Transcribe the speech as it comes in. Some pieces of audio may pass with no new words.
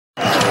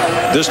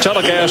This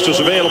telecast is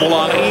available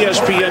on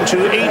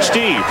ESPN2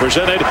 HD,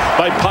 presented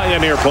by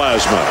Pioneer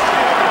Plasma.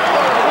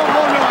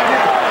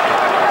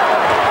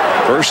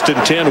 First and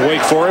 10,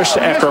 Wake Forest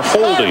after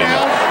holding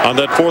on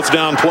that fourth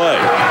down play.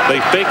 They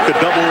fake the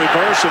double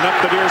reverse and up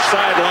the near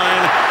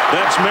sideline.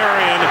 That's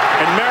Marion,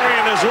 and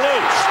Marion is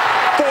loose.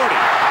 40,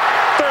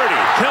 30.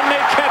 Can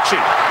they catch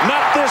him?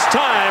 Not this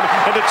time,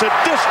 and it's a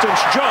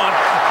distance jaunt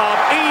of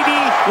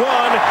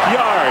 81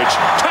 yards.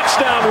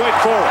 Touchdown, Wake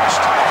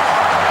Forest.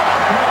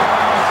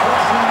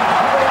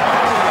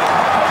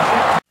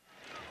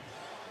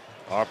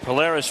 Our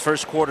Polaris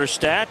first quarter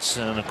stats,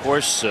 and of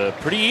course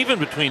pretty even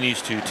between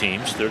these two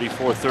teams.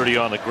 34-30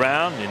 on the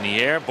ground, in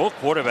the air. Both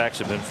quarterbacks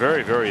have been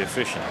very, very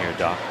efficient here,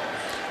 Doc.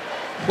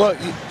 Well,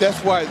 that's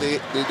why they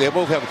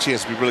both have a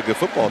chance to be really good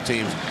football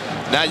teams.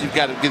 Now you've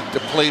got to get the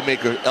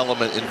playmaker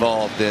element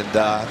involved, and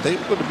they're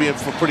going to be in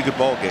for a pretty good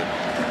ball game.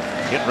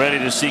 Getting ready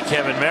to see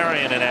Kevin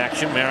Marion in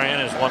action.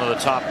 Marion is one of the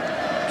top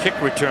kick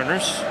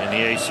returners in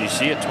the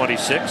ACC at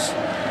 26.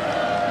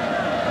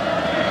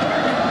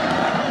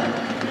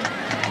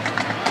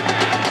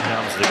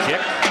 The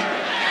kick,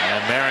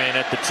 and Marion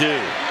at the 2.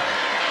 Marion,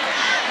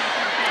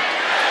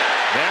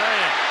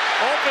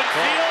 open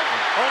field,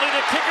 only the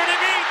kicker to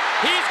beat.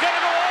 He's going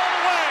to go all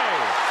the way.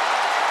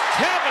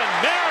 Kevin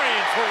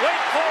Marion for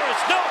Wake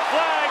Forest, no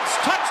flags,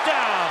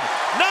 touchdown.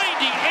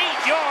 98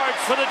 yards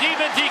for the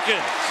Demon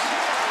Deacons.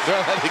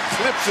 Well, that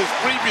eclipses his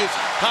previous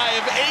high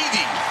of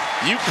 80.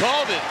 You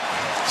called it,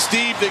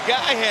 Steve. The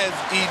guy has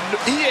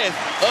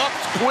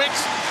ups,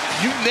 quicks,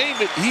 you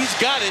name it, he's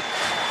got it.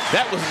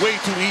 That was way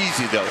too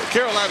easy, though.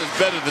 Carolina's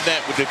better than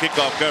that with their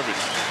kickoff coverage.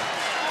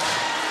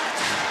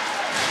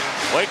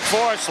 Wake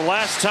Forest, the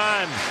last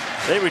time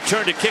they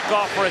returned a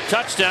kickoff for a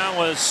touchdown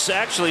was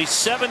actually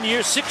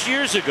 6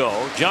 years ago.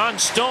 John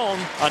Stone,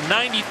 a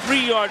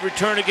 93-yard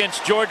return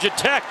against Georgia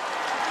Tech.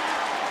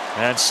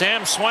 And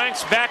Sam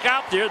Swank's back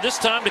out there, this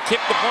time to kick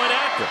the point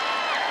after.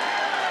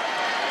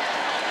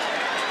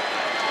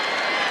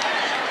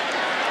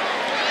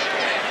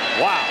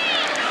 Wow.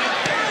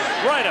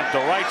 Right up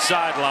the right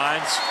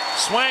sidelines.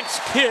 Swank's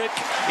kick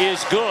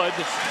is good.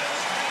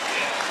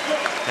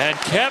 And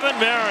Kevin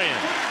Marion,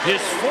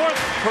 his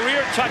 4th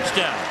career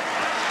touchdown.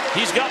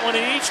 He's got one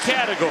in each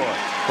category.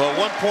 Well, at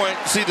one point,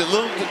 see the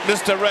little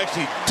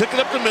misdirection. He took it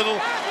up the middle,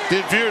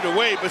 then veered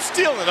away, but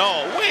still in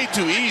all, way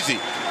too easy.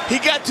 He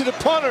got to the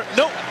punter.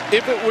 Nope,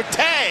 if it were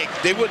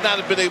tagged, they would not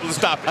have been able to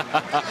stop it.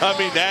 I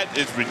mean, that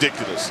is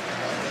ridiculous.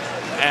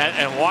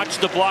 And watch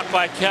the block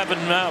by Kevin,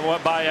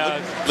 look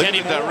Kenny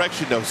at the Moore.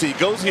 direction, though. See, he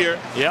goes here.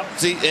 Yep.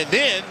 See, and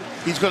then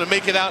he's going to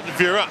make it out and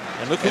veer up.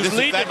 And look who's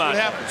leading him out.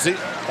 What happens. See,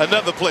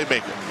 another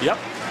playmaker. Yep.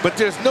 But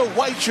there's no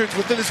white shirts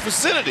within his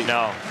vicinity.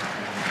 No.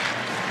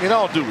 In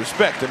all due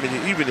respect, I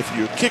mean, even if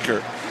you're a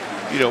kicker,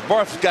 you know,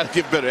 Barth's got to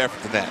give better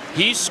effort than that.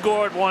 He's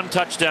scored 1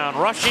 touchdown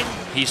rushing.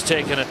 He's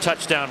taken a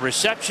touchdown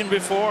reception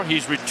before.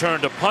 He's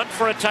returned a punt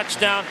for a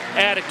touchdown.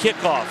 Add a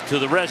kickoff to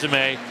the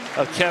resume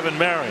of Kevin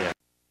Marion.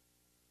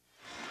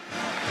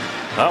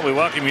 Well, we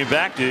welcome you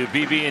back to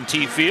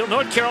BB&T Field.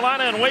 North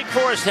Carolina and Wake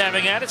Forest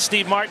having at it.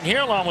 Steve Martin here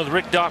along with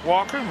Rick Doc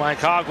Walker, Mike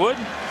Hogwood.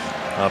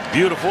 A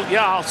beautiful,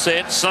 I'll say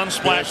it,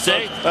 sun-splashed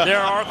day.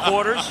 There are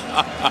quarters.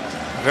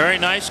 Very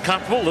nice,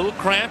 comfortable, a little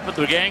cramped, but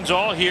the gang's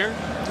all here.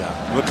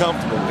 Yeah, we're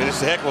comfortable. And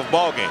it's a heck of a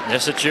ball game.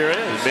 Yes, it sure is.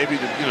 And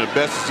maybe the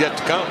best is yet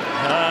to come.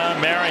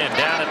 Marion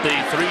down at the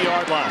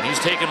 3-yard line.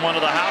 He's taken one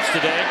to the house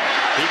today.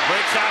 He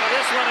breaks out of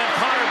this one, and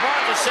Connor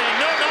Barth is saying,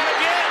 no, not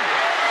again.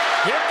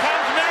 Here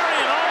comes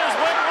Marion on his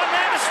way. One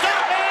man to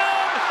stop him,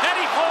 and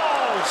he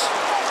falls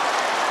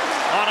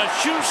on a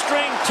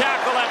shoestring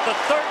tackle at the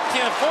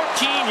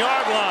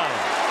 14-yard line.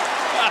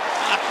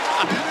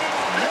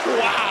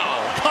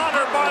 Wow.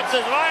 Connor Barth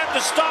says, I have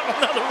to stop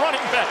another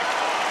running back.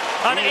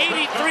 An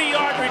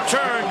 83-yard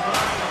return.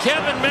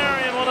 Kevin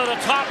Marion, one of the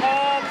top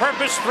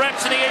all-purpose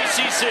threats in the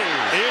ACC.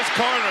 Here's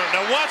Connor.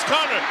 Now watch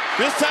Connor.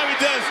 This time he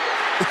does.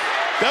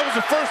 That was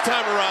the first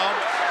time around.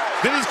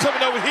 Then he's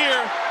coming over here.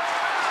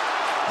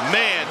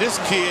 Man, this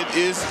kid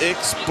is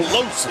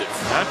explosive.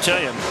 I'll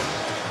tell you,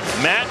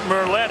 Matt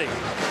Merletti,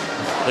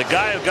 the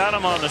guy who got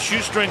him on the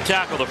shoestring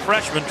tackle, the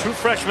freshman, true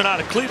freshman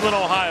out of Cleveland,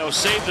 Ohio,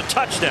 saved the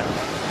touchdown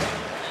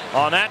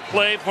on that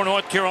play for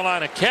North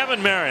Carolina.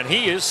 Kevin Marion,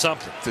 he is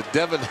something. To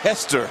Devin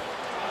Hester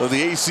of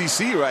the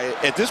ACC right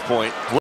at this point.